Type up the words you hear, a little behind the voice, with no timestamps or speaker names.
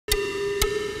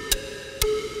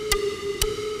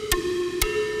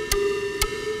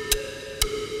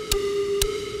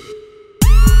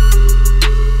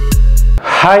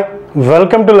Hi,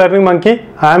 welcome to Learning Monkey.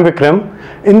 I am Vikram.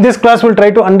 In this class, we'll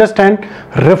try to understand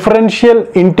referential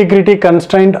integrity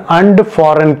constraint and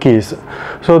foreign keys.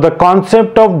 So the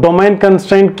concept of domain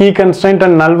constraint, key constraint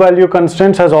and null value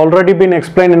constraints has already been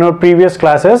explained in our previous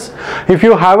classes. If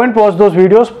you haven't watched those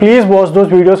videos, please watch those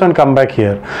videos and come back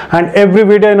here. And every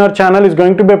video in our channel is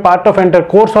going to be a part of entire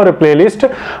course or a playlist.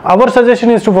 Our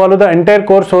suggestion is to follow the entire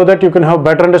course so that you can have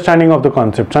better understanding of the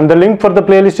concepts. And the link for the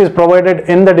playlist is provided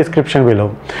in the description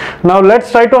below. Now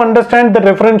let's try to understand the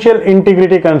referential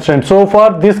integrity constraint. So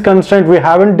far this constraint, we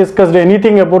haven't discussed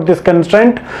anything about this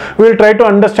constraint. We will try to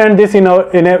understand this in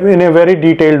a very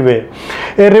detailed way.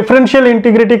 A referential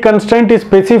integrity constraint is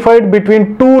specified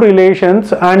between two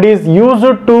relations and is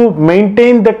used to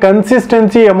maintain the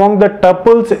consistency among the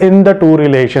tuples in the two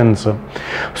relations.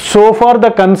 So far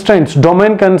the constraints,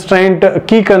 domain constraint,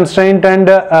 key constraint and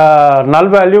null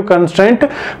value constraint,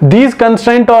 these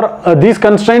constraints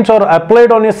are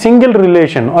applied on a single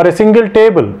relation or a single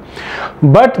table.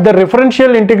 But the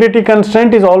referential integrity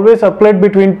constraint is always applied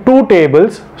between two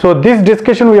tables. So this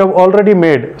discussion we have already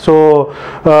made. So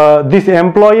this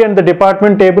employee and the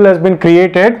department table has been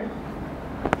created.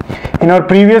 In our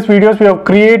previous videos we have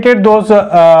created those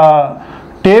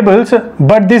tables,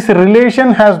 but this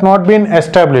relation has not been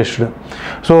established.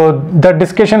 So the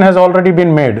discussion has already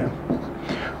been made.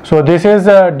 So this is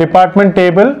a department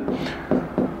table,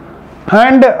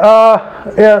 and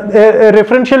a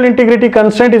referential integrity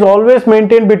constraint is always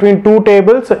maintained between two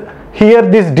tables. Here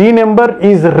this D number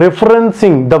is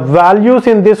referencing the values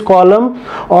in this column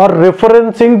or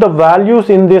referencing the values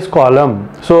in this column.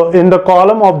 So in the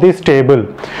column of this table.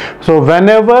 So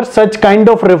whenever such kind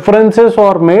of references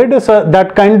are made, so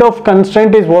that kind of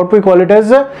constraint is what we call it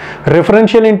as a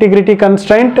referential integrity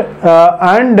constraint,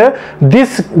 and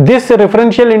this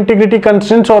referential integrity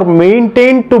constraints are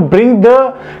maintained to bring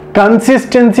the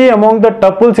consistency among the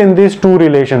tuples in these two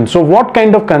relations. So what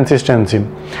kind of consistency?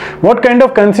 What kind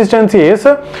of consistency is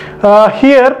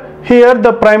here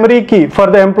the primary key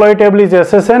for the employee table is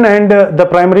SSN and the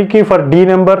primary key for D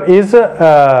number is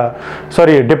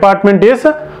department is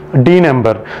D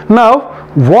number. Now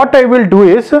what I will do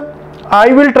is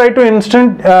I will try to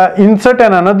insert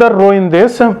another row in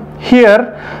this.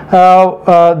 Here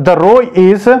the row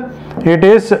is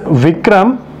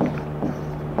Vikram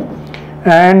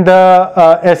and the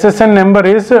SSN number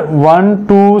is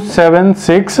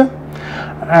 1276,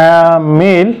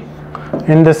 male,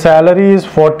 and the salary is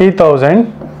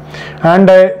 40,000, and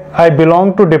I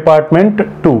belong to department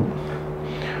 2.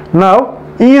 Now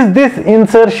is this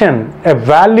insertion a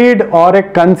valid or a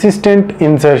consistent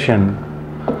insertion?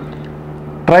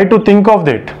 Try to think of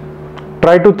it.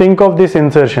 Try to think of this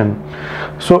insertion.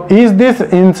 So is this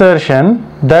insertion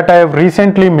that I have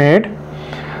recently made,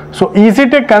 so is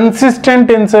it a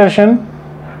consistent insertion?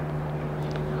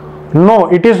 No,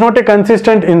 it is not a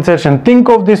consistent insertion. Think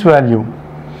of this value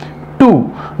 2.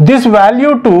 This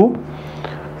value 2,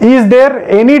 is there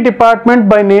any department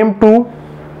by name 2?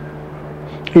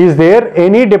 Is there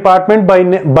any department by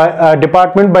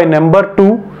number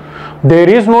 2? There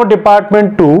is no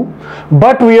department 2,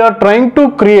 but we are trying to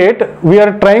create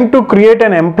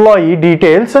an employee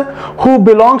details who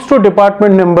belongs to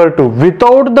department number 2.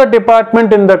 Without the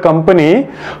department in the company,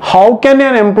 how can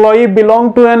an employee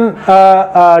belong to an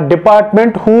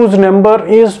department whose number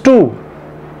is 2?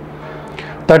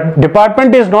 That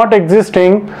department is not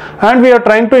existing and we are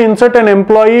trying to insert an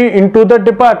employee into the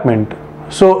department.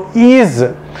 So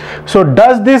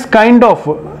does this kind of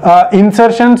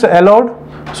insertions allowed?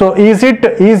 So is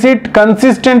it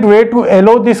consistent way to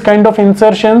allow this kind of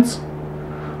insertions?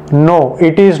 No,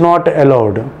 it is not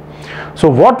allowed. So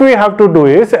what we have to do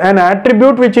is an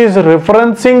attribute which is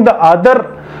referencing the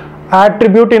other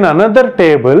attribute in another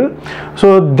table,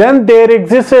 so then there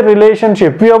exists a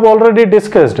relationship we have already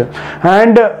discussed.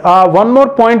 And one more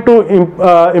point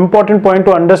important point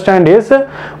to understand is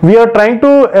we are trying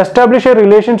to establish a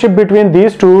relationship between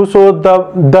these two. So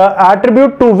the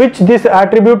attribute to which this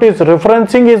attribute is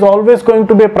referencing is always going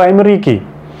to be a primary key,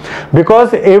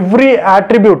 because every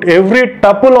attribute, every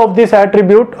tuple of this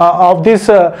attribute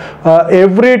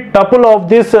every tuple of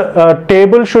this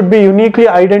table should be uniquely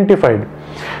identified.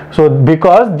 So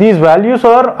because these values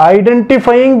are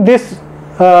identifying this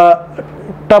a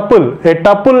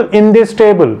tuple in this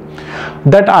table,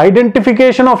 that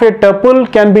identification of a tuple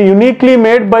can be uniquely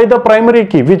made by the primary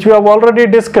key, which we have already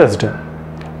discussed.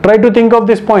 Try to think of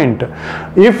this point.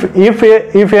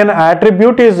 If an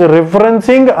attribute is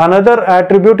referencing another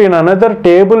attribute in another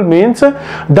table, means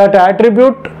that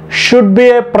attribute should be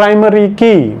a primary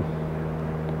key.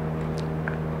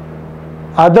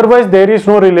 otherwise there is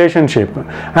no relationship.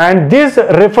 And these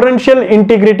referential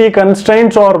integrity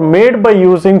constraints are made by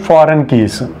using foreign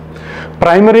keys.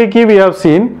 Primary key we have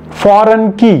seen,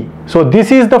 foreign key. So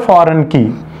this is the foreign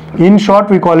key. In short,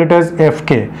 we call it as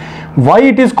FK. Why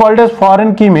it is called as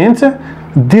foreign key means,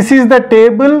 this is the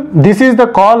table, this is the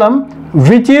column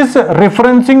which is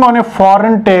referencing on a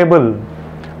foreign table.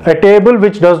 A table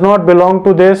which does not belong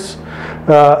to this,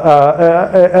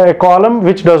 a column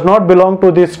which does not belong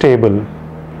to this table.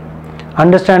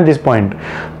 Understand this point.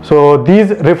 So these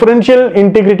referential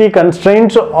integrity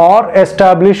constraints are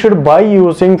established by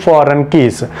using foreign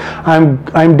keys.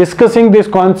 I'm discussing this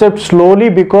concept slowly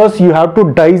because you have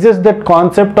to digest that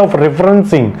concept of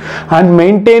referencing and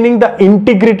maintaining the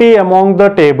integrity among the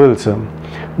tables.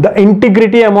 The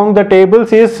integrity among the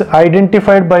tables is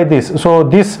identified by this. So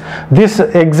this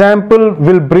example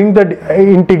will bring the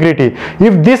integrity.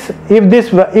 If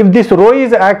this row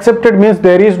is accepted, means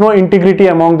there is no integrity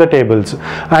among the tables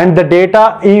and the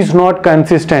data is not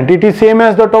consistent. It is same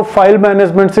as that of file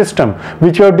management system,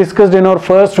 which we have discussed in our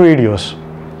first videos.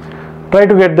 Try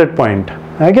to get that point.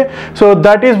 Okay, so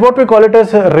that is what we call it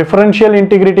as referential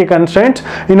integrity constraints.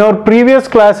 In our previous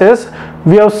classes,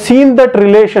 we have seen that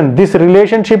relation, this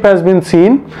relationship has been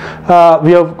seen.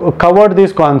 We have covered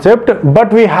this concept,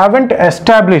 but we haven't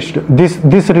established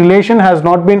this relation has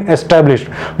not been established.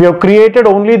 We have created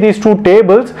only these two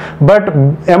tables, but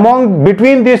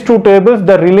between these two tables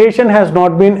the relation has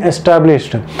not been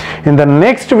established. In the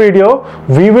next video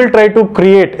we will try to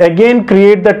create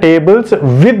the tables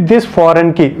with this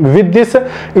foreign key, with this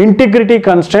integrity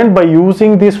constraint, by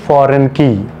using this foreign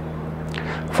key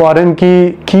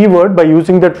keyword. By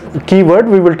using that keyword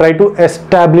we will try to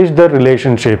establish the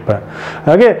relationship.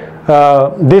 Okay,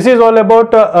 this is all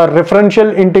about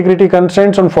referential integrity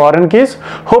constraints on foreign keys.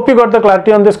 Hope you got the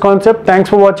clarity on this concept. Thanks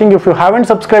for watching. If you haven't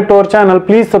subscribed to our channel,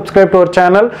 please subscribe to our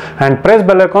channel and press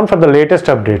bell icon for the latest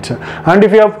updates. And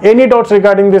if you have any doubts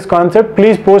regarding this concept,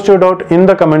 please post your doubt in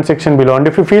the comment section below. And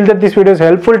if you feel that this video is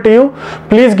helpful to you,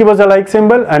 please give us a like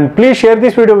symbol and please share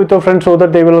this video with your friends so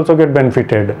that they will also get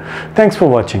benefited. Thanks for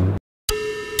watching.